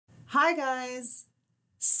Hi guys!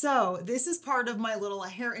 So this is part of my little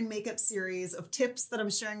hair and makeup series of tips that I'm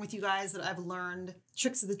sharing with you guys that I've learned,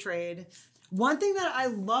 tricks of the trade. One thing that I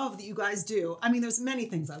love that you guys do, I mean, there's many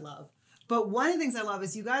things I love, but one of the things I love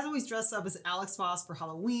is you guys always dress up as Alex Vause for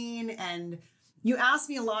Halloween, and you ask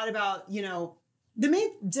me a lot about, the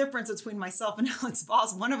main difference between myself and Alex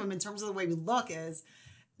Vause, one of them in terms of the way we look is,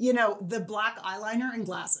 the black eyeliner and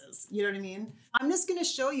glasses. You know what I mean? I'm just going to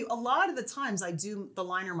show you a lot of the times I do the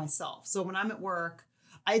liner myself. So when I'm at work,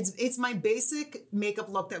 it's my basic makeup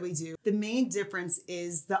look that we do. The main difference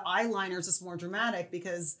is the eyeliner is just more dramatic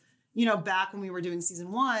because, back when we were doing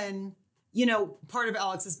season 1, part of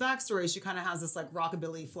Alex's backstory is she kind of has this like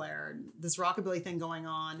rockabilly flair, this rockabilly thing going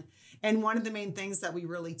on. And one of the main things that we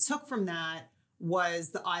really took from that was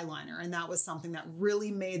the eyeliner. And that was something that really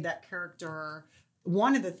made that character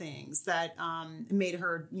one of the things that made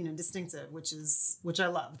her, distinctive, which I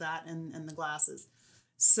love that and the glasses.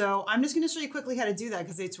 So I'm just going to show you quickly how to do that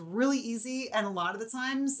because it's really easy. And a lot of the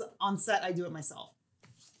times on set, I do it myself.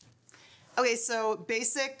 Okay. So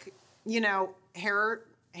basic, hair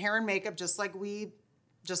and makeup, just like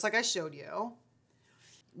I showed you.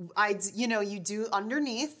 You do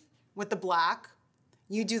underneath with the black,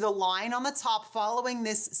 you do the line on the top following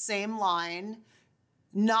this same line.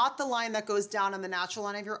 Not the line that goes down on the natural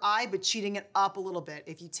line of your eye, but cheating it up a little bit.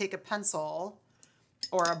 If you take a pencil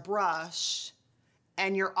or a brush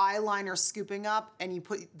and your eyeliner scooping up and you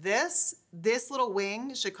put this little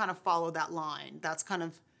wing should kind of follow that line. That's kind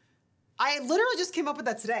of, I literally just came up with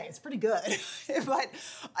that today. It's pretty good. But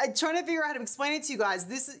I'm trying to figure out how to explain it to you guys.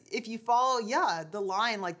 If you follow, the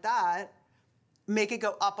line like that, make it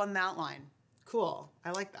go up on that line. Cool,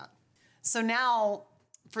 I like that. So now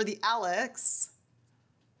for the Alex,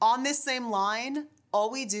 on this same line, all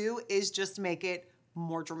we do is just make it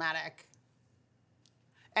more dramatic.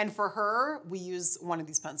 And for her, we use one of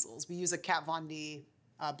these pencils. We use a Kat Von D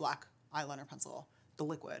black eyeliner pencil, the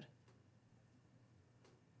liquid.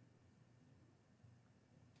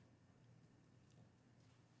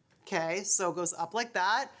 Okay, so it goes up like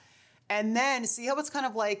that. And then see how it's kind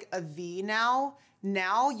of like a V now?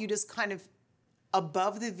 Now you just kind of,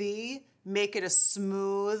 above the V, make it a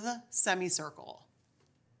smooth semicircle.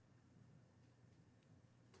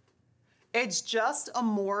 It's just a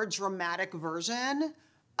more dramatic version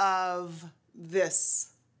of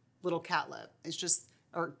this little cat lip. It's just,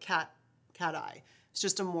 or cat eye. It's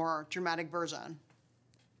just a more dramatic version.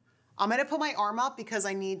 I'm gonna put my arm up because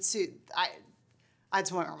I need to, I had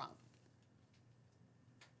to put my arm up.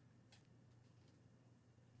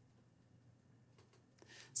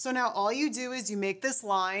 So now all you do is you make this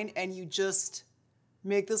line and you just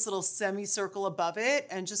make this little semicircle above it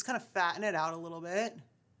and just kind of fatten it out a little bit.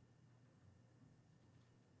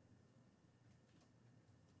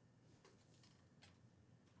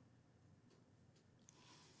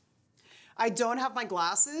 I don't have my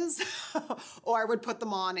glasses, or I would put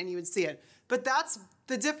them on and you would see it. But that's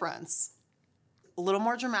the difference. A little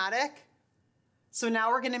more dramatic. So now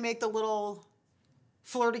we're gonna make the little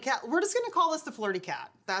flirty cat. We're just gonna call this the flirty cat.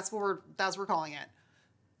 That's what we're calling it.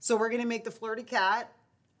 So we're gonna make the flirty cat.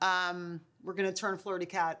 We're gonna turn flirty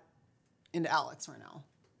cat into Alex right now.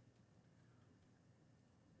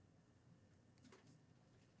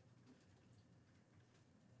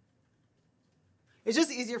 It's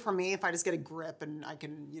just easier for me if I just get a grip and I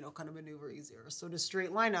can, kind of maneuver easier. So to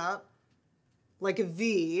straight line up like a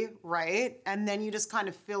V, right? And then you just kind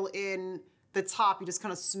of fill in the top. You just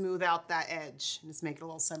kind of smooth out that edge and just make it a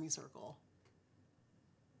little semicircle.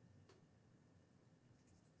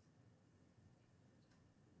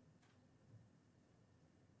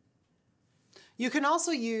 You can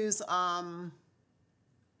also use,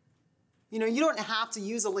 you don't have to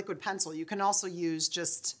use a liquid pencil. You can also use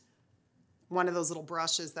just one of those little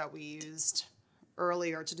brushes that we used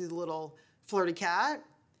earlier to do the little flirty cat.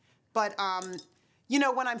 But,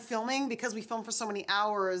 when I'm filming, because we film for so many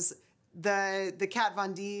hours, the Kat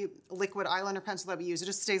Von D liquid eyeliner pencil that we use, it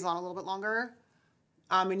just stays on a little bit longer.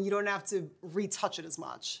 And you don't have to retouch it as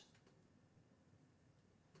much.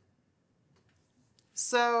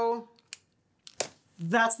 So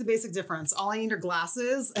that's the basic difference. All I need are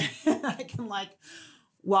glasses and I can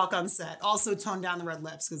walk on set. Also tone down the red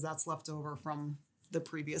lips because that's left over from the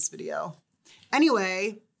previous video.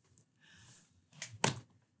 Anyway,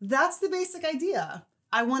 that's the basic idea.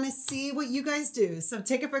 I want to see what you guys do. So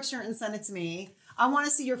take a picture and send it to me. I want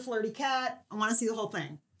to see your flirty cat. I want to see the whole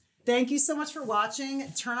thing. Thank you so much for watching.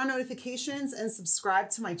 Turn on notifications and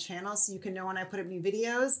subscribe to my channel so you can know when I put up new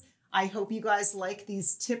videos. I hope you guys like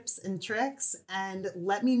these tips and tricks and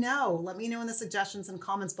let me know. Let me know in the suggestions and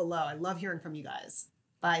comments below. I love hearing from you guys.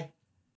 Bye.